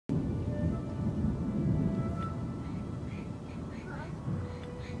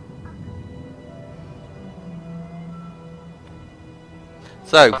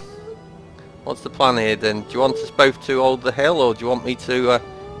So, what's the plan here then? Do you want us both to hold the hill, or do you want me to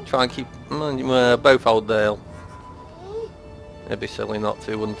try and keep both hold the hill? It'd be silly not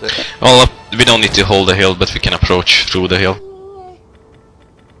to, wouldn't it? Well, we don't need to hold the hill, but we can approach through the hill.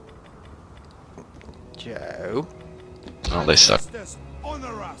 Joe? Oh, they suck.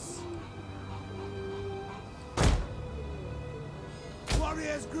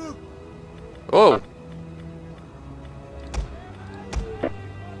 Oh!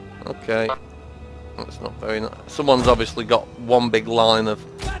 Okay. That's not very nice. Someone's obviously got one big line of...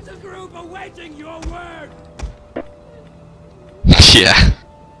 Battle group awaiting your word! Yeah.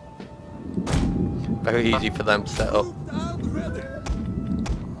 Very easy for them to set up.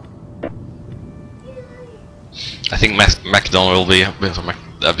 I think Macedon will be a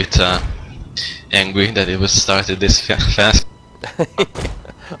bit angry that it was started this fast.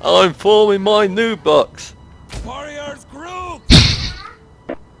 I'm forming my new box! Warriors group!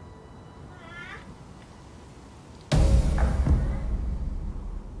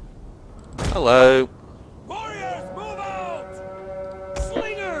 Hello! Warriors, move out!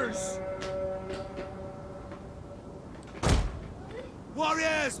 Slingers!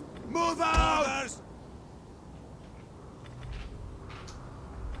 Warriors, move out!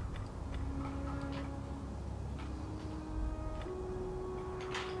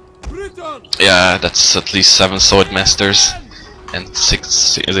 Yeah, that's at least 7 sword masters and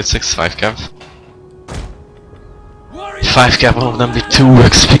 6. Is it 6? 5 cap? 5 cap, one of them with 2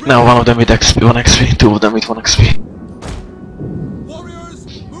 XP. Now one of them with XP, 1 XP, 2 of them with 1 XP.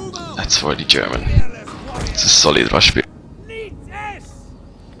 That's for the German. It's a solid rush build.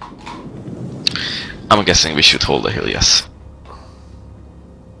 I'm guessing we should hold the hill, yes.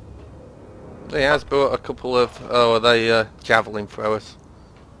 He has brought a couple of... Oh, are they javelin throwers?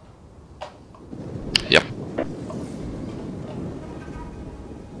 Yep.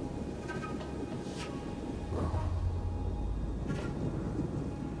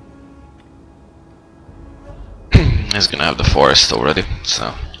 He's gonna have the forest already,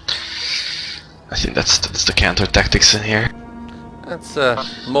 so I think that's the counter tactics in here. That's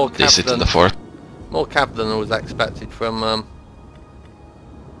more They cap sit in than... the forest. More cap than I was expected from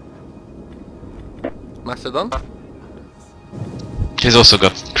Macedon. He's also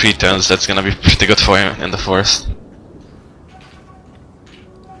got 3 turns, that's gonna be pretty good for him in the forest.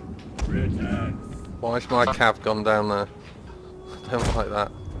 Why's my cav gone down there? I don't like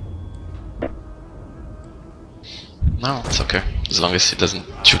that. No, it's okay, as long as he doesn't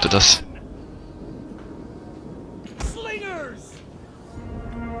shoot at us. Slingers!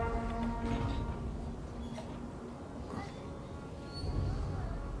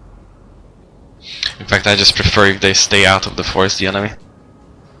 In fact, I just prefer if they stay out of the forest, the enemy.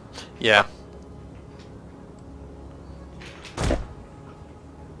 Yeah.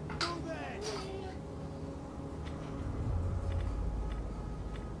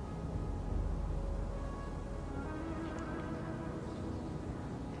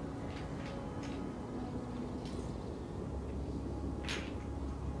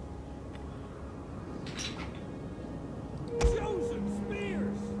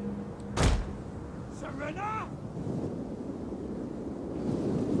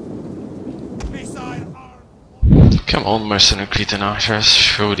 Come on, mercenary Cretan archers,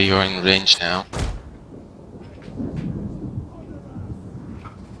 surely you're in range now.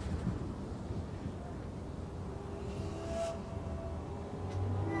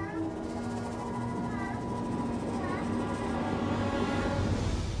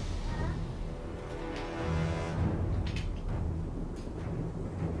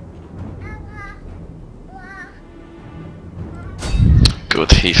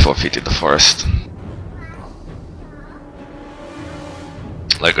 Good, he forfeited the forest.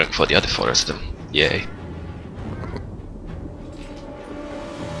 They're going for the other forest then. Yay.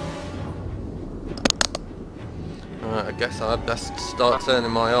 Alright, I guess I'd best start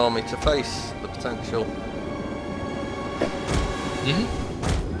turning my army to face the potential.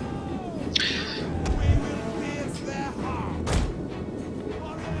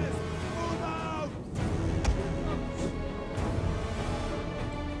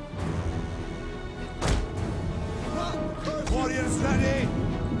 Warriors ready!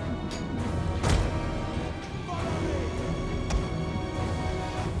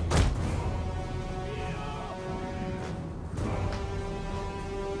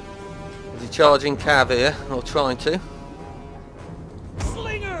 Is he charging cav here, or trying to?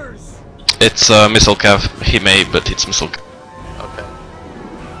 Slingers! It's missile cav. He may, but it's missile cav. Okay.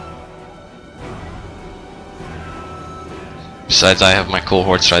 Besides, I have my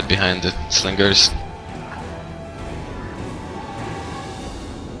cohorts right behind the slingers.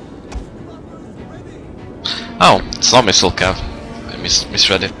 Oh, it's not missile cav. I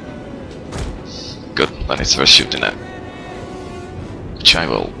misread it. Good, then it's worth shooting at. Which I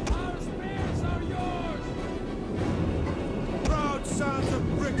will. Proud sons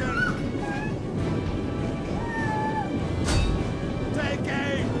of Britain! Take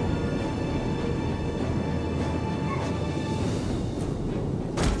aim!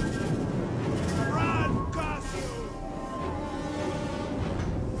 Run, Castle!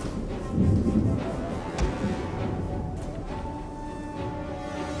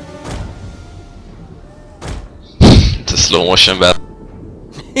 It's a slow motion battle.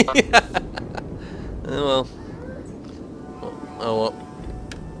 Oh well. Oh well.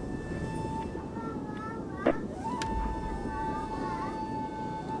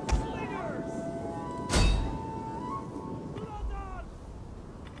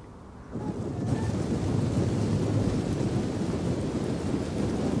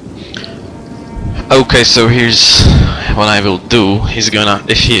 Okay, so here's what I will do. He's gonna,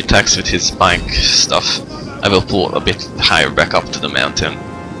 if he attacks with his spike stuff, I will pull a bit higher back up to the mountain.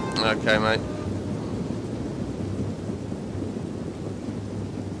 Okay, mate.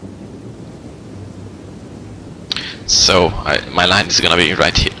 So my line is gonna be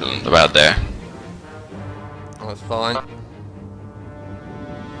right here, about there. That's fine.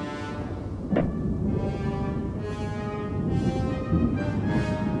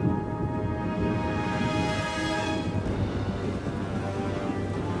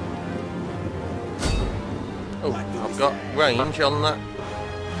 Oh, I've got range on that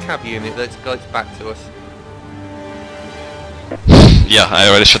cab unit that's goes back to us. Yeah, I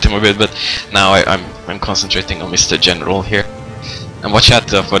already shot him a bit, but now I'm concentrating on Mr. General here. And watch out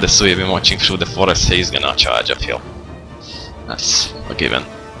for the Suebi marching through the forest. He's gonna charge uphill. That's a given.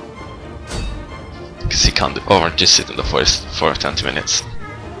 Because he can't just sit in the forest for 20 minutes.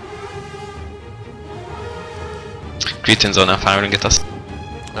 Cretans are now firing at us.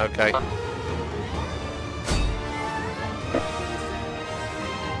 Okay.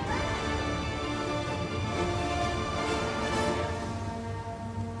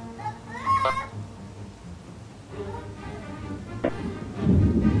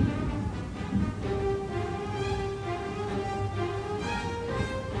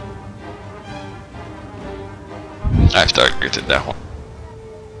 I've targeted that one.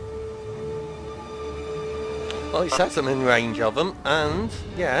 Well, he says I'm in range of them, and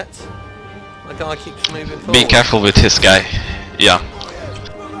yet the guy keeps moving forward. Be careful with his guy. Yeah.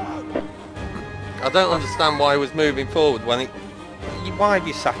 I don't understand why he was moving forward when he... Why have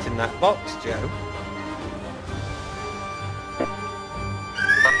you sat in that box, Joe?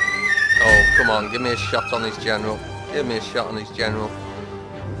 Oh, come on, give me a shot on his general. Give me a shot on his general.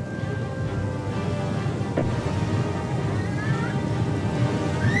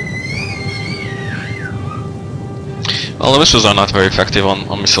 Well, the missiles are not very effective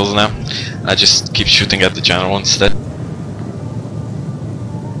on missiles now. I just keep shooting at the general instead.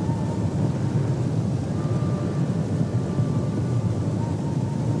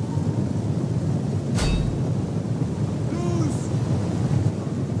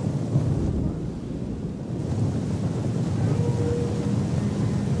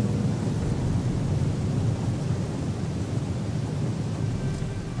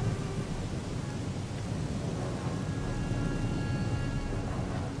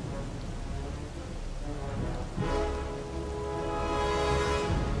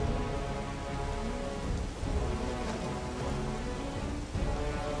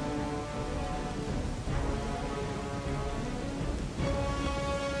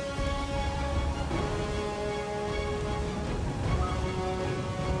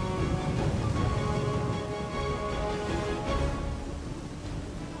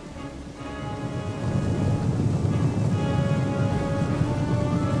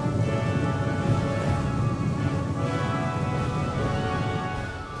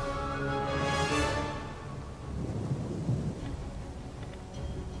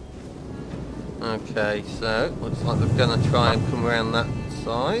 Okay, so looks like they're gonna try and come around that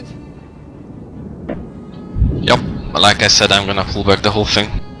side. Yep, like I said, I'm gonna pull back the whole thing.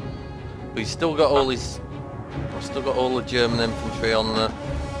 But he's still got all his... I've still got all the German infantry on the...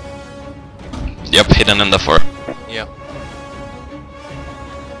 Yep, hidden in the forest. Yep.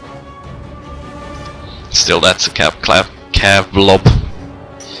 Still, that's a cav blob.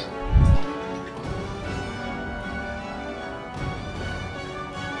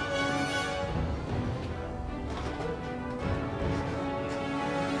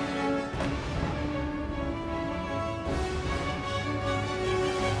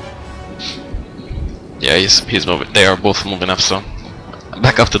 Yeah, he's moving. They are both moving up, so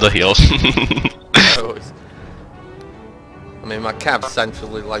back up to the hill. Oh, mean, my cab's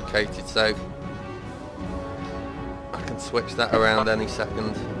centrally located, so I can switch that around any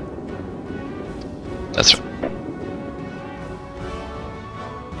second. That's right.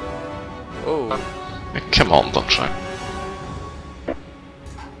 Oh, Come on, don't try.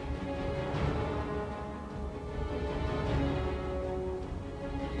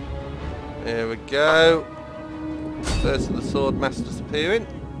 here we go. First of the sword masters appearing.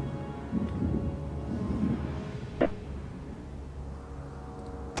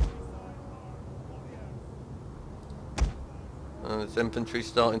 And there's infantry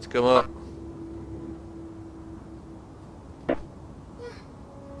starting to come up.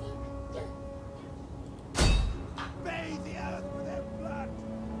 Bathe the earth with their blood.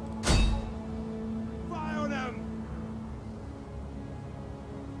 Fire on them.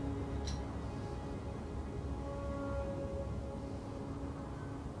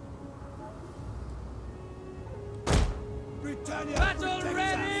 Britannia, battle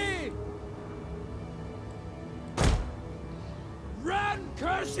ready. Run,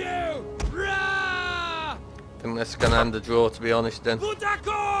 curse you! Rah! I think this is going to end the draw, to be honest, then.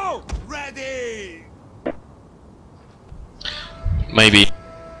 Budako! Ready! Maybe.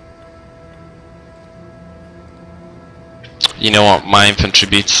 You know what? My infantry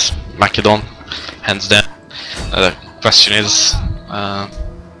beats Macedon, hands down. The question is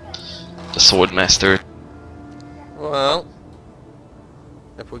the swordmaster. Well,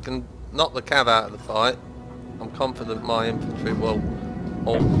 if we can knock the cav out of the fight, I'm confident my infantry will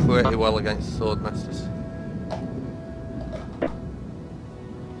hold pretty well against the swordmasters.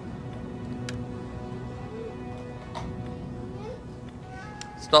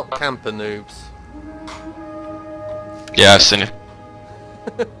 Stop camper noobs. Yeah, I've seen it.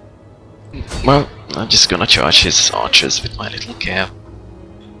 Well, I'm just gonna charge his archers with my little cav.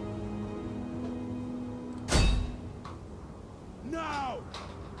 Now!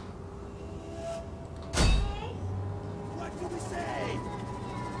 What do we say?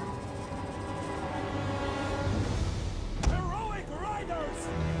 Heroic riders!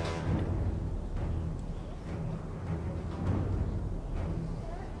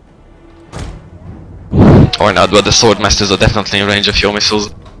 Or not, but the swordmasters are definitely in range of your missiles.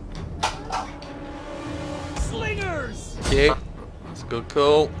 Slingers! Thank you. That's a good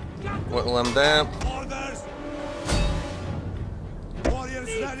call. Whittle them down. Orders! Warriors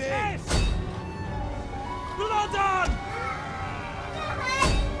ready! Dinadan!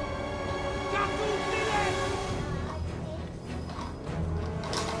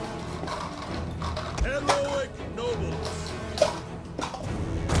 Heroic nobles!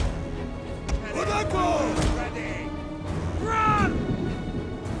 Budako! Ready! Run!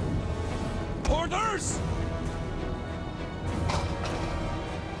 Orders!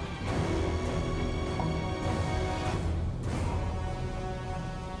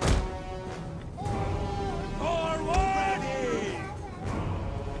 Forward!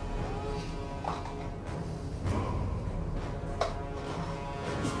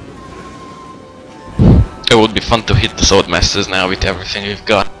 It would be fun to hit the swordmasters now with everything we've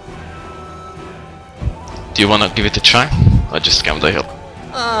got. Do you wanna give it a try? Or just come the hill?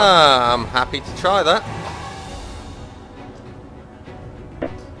 I'm happy to try that.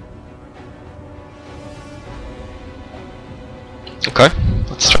 Okay,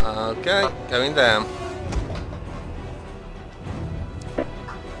 let's try. Okay, going down.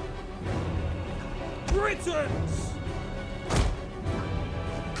 Britons!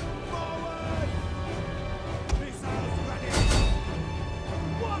 Forward! Missiles ready!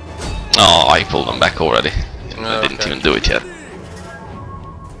 Oh, I pulled them back already. I didn't Okay. even do it yet.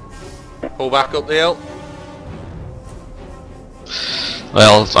 Pull back up the hill.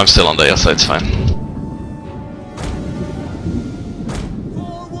 Well, I'm still on the hill, so it's fine.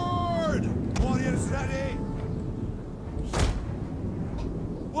 Forward! Warriors ready!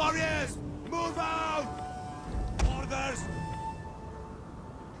 Warriors, move out! Orders!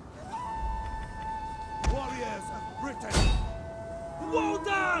 Warriors of Britain! Well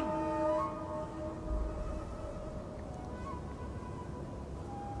done!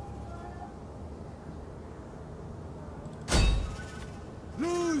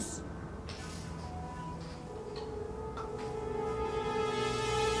 Loose!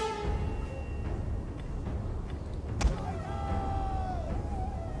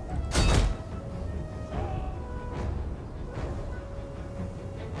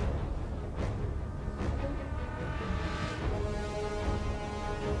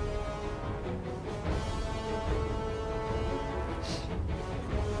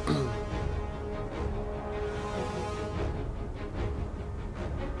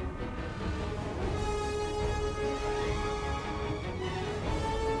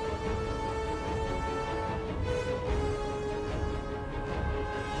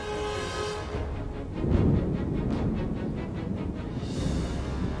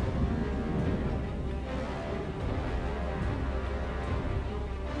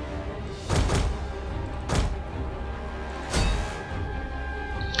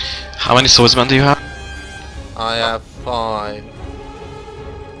 How many swordsmen do you have? I have 5.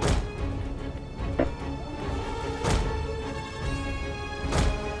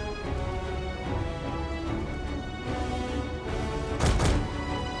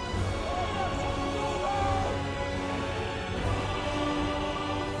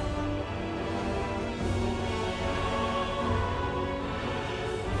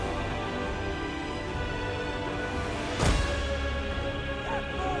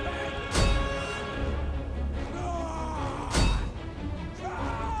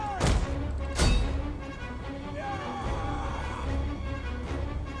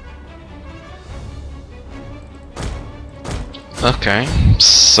 Okay,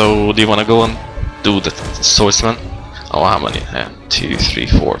 so do you wanna go and do the swordsman? Oh, how many? 2, 3,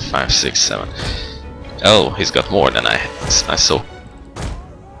 4, 5, 6, 7. Oh, he's got more than I saw.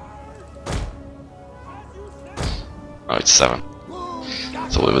 Oh, it's 7.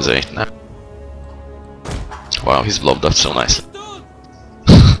 So it was 8 now. Wow, he's blobbed up so nicely.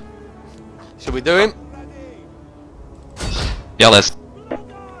 Should we do him? Yeah, let's.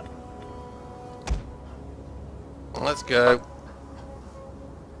 Let's go.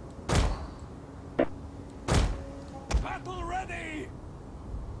 Battle ready!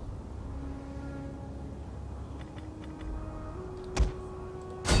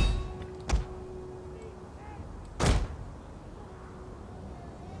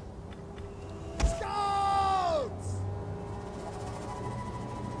 Scouts!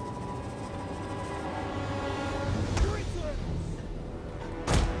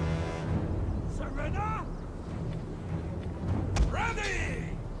 Surrender! Ready!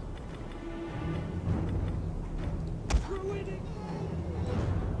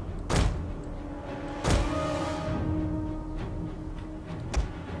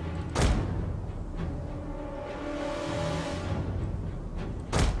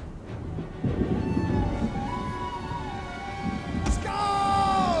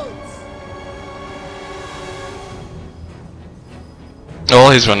 Oh,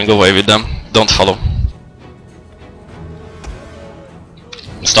 he's running away with them. Don't follow.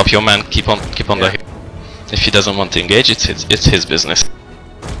 Stop your man. Keep on Yeah. the. If he doesn't want to engage, it's his business.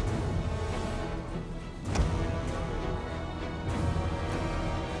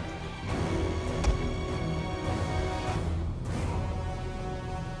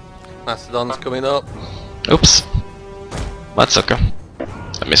 Macedon's coming up. Oops. That's okay.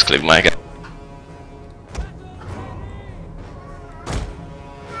 I misclicked my guy.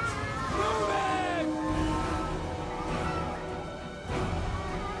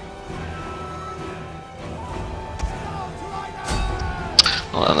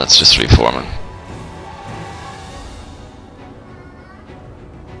 Well, that's just reforming.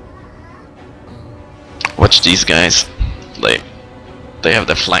 Watch these guys. They have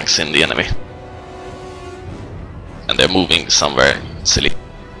their flanks in the enemy. And they're moving somewhere silly.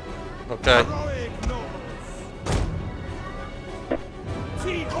 Okay. Heroic nobles!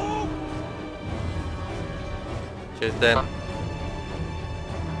 See home! Cheers, Dan.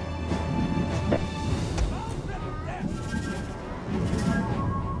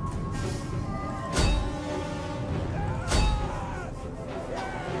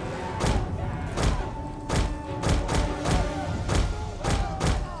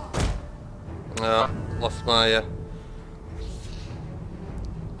 Lost my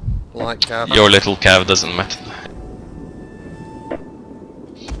light cav. Your little cav doesn't matter.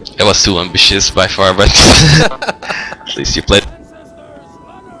 It was too ambitious by far, but at least you played. Ancestors,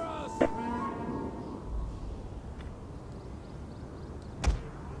 honor us!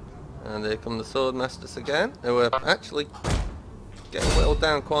 And here come the sword masters again, who are actually getting whittled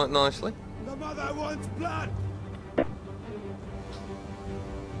down quite nicely. The mother wants blood!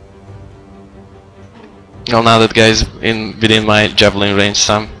 Well, now that guy's within my javelin range,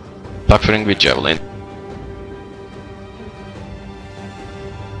 so I'm peppering with javelin.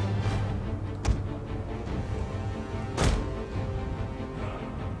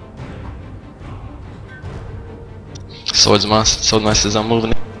 Swordmasters are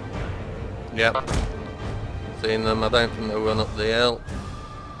moving. Yep. Seeing them, I don't think they'll run up the hill.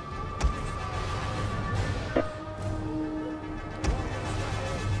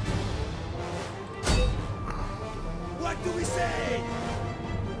 What do we say?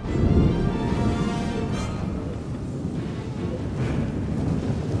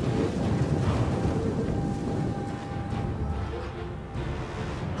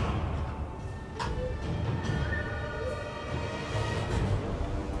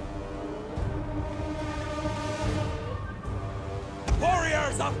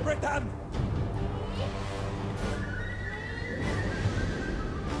 Warriors of Britain!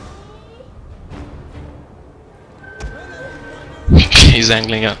 he's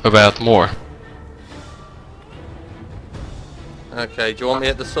angling about more. Okay, do you want me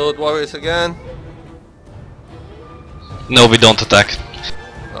at the sword warriors again? No, we don't attack.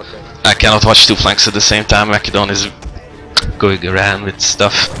 Okay. I cannot watch two flanks at the same time. Macedon is going around with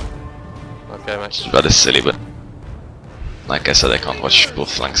stuff. Okay, mate. It's rather silly, but like I said, I can't watch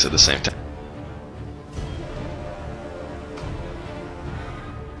both flanks at the same time.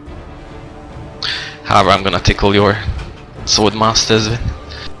 However, I'm gonna tickle your sword masters with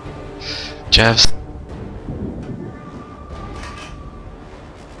jabs.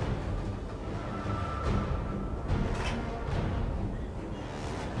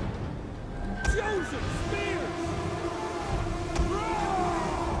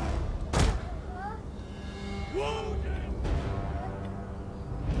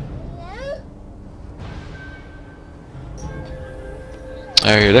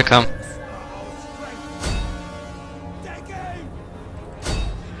 Here they come.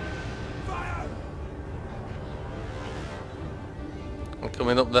 I'm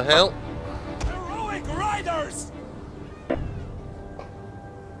coming up the hill. Heroic riders!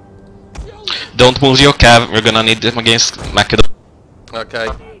 Don't move your cav, we're gonna need them against Macedon. Okay.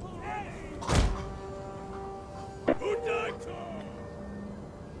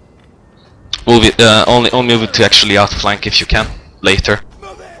 Move it, only move it to actually outflank if you can, later.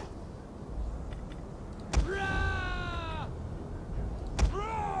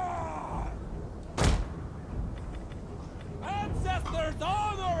 Ancestors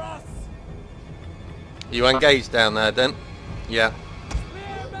honor us! You engaged down there, then? Yeah.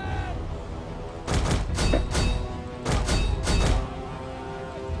 Spearmen!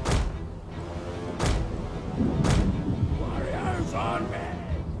 Warriors on me!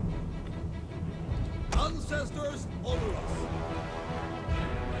 Ancestors honor us!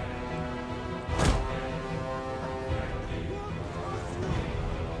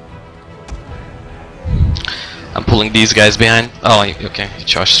 I'm pulling these guys behind. Oh, okay, you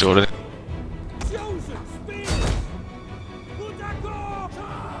charged through already. Chosen spears! Utako!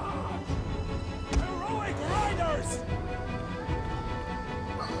 Charge! Heroic riders!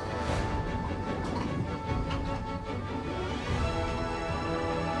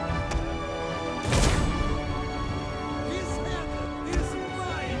 His hand is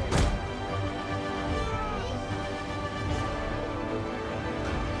mine!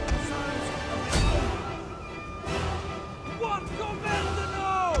 What commander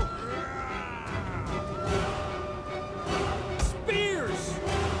now? Spears!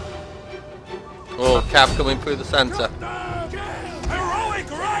 Oh, cav coming through the centre. Heroic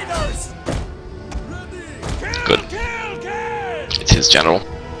riders! Ready! Kill, Good. kill, kill! It's his general.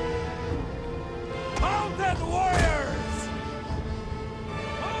 Mounted warriors!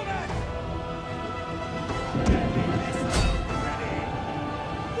 Hold it! Ready!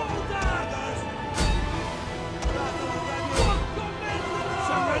 Warriors! What commander?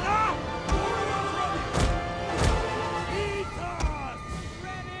 Samana! Eat us!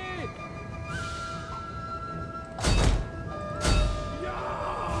 Ready! Yeah!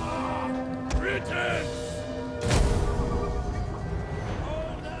 Britons!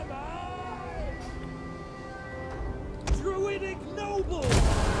 Hold them high! Druidic noble!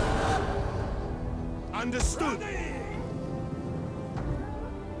 Understood!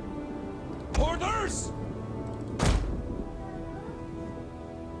 Orders!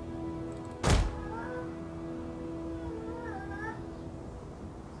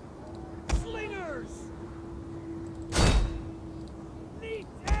 Slingers! Neat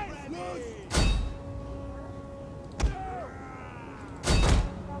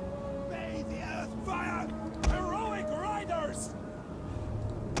May the earth fire! Heroic riders!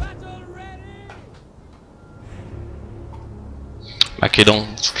 Battle ready!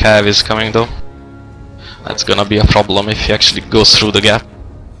 Macedon's cav is coming though. That's gonna be a problem if he actually goes through the gap.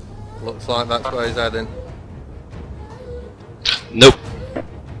 Looks like that's where he's heading. Nope.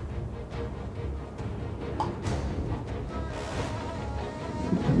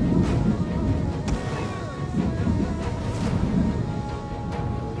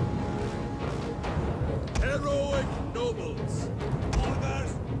 Heroic nobles!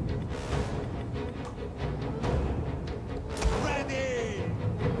 Orders! Ready!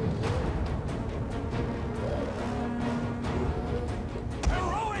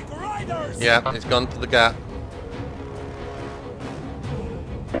 Heroic riders! Yeah, he's gone to the gap.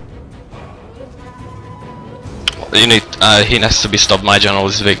 You need, he has to be stopped. My general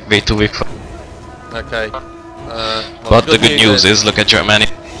is way too weak for. Okay. Well, But the good news is, look at Germany.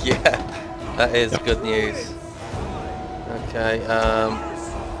 Yeah, that is good news. Okay,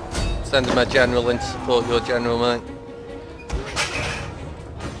 send my general in to support your general, mate.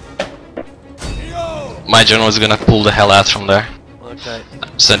 My general's gonna pull the hell out from there. Okay.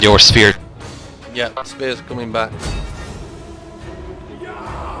 Send your spear. Yeah, spear's coming back.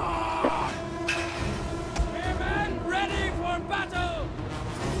 Spearmen ready for battle!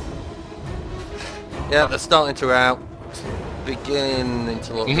 Yeah, they're starting to out. Beginning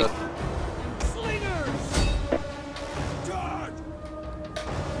to look good. Slingers! Charge!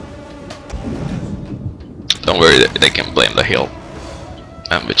 Don't worry, they can blame the hill.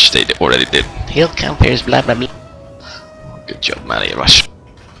 Which they already did. Hill campers, blah blah blah. Good job, man, Rush.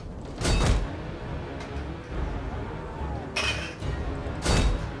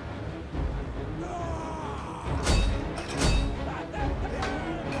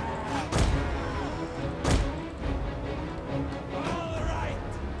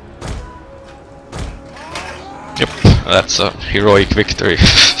 Yep, that's a heroic victory.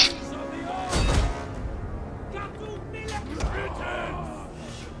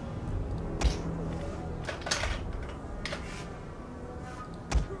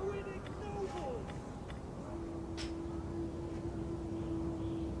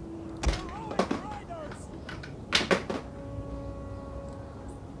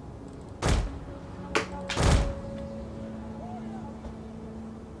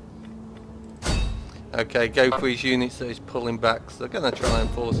 Okay, go for his units that he's pulling back, so they're going to try and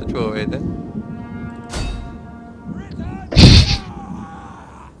force a draw here then.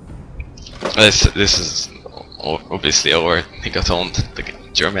 This is obviously over. He got owned.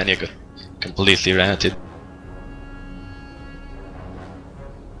 Germany got completely rented.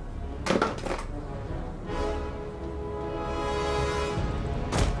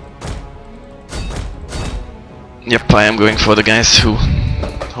 Yep, I am going for the guys who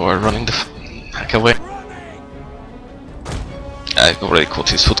are running the heck away. I already caught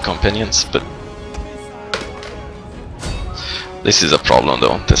his foot companions, but this is a problem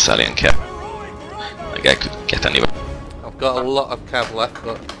though, the Thessalian cap. Like I could get anywhere. I've got a lot of cav left,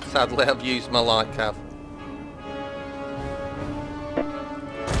 but sadly I've used my light cav.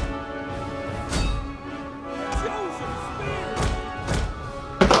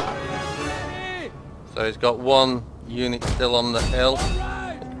 So he's got one unit still on the hill.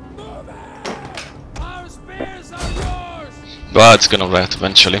 But it's gonna rat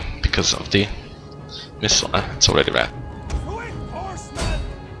eventually because of the missile. It's already rat.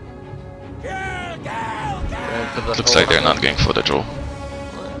 Looks like they're not going for the draw.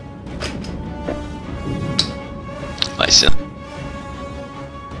 Nice.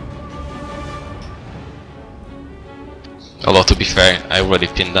 Although to be fair, I already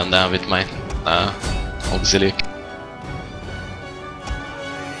pinned them down with my auxiliary.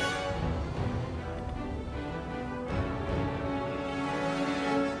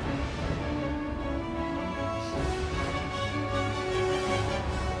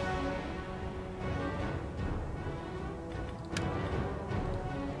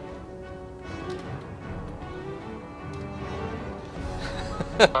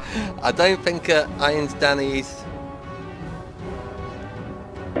 I don't think Irons Danny's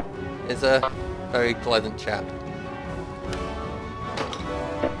is a very pleasant chap.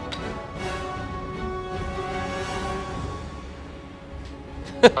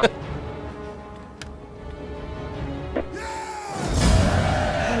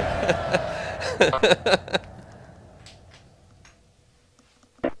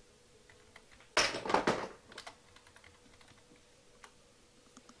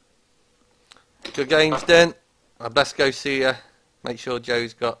 Good games, Den. I best go see make sure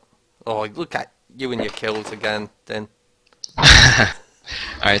Joe's got... Oh, look at you and your kills again, Den.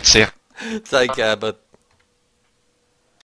 Alright, see ya. Take care, bud.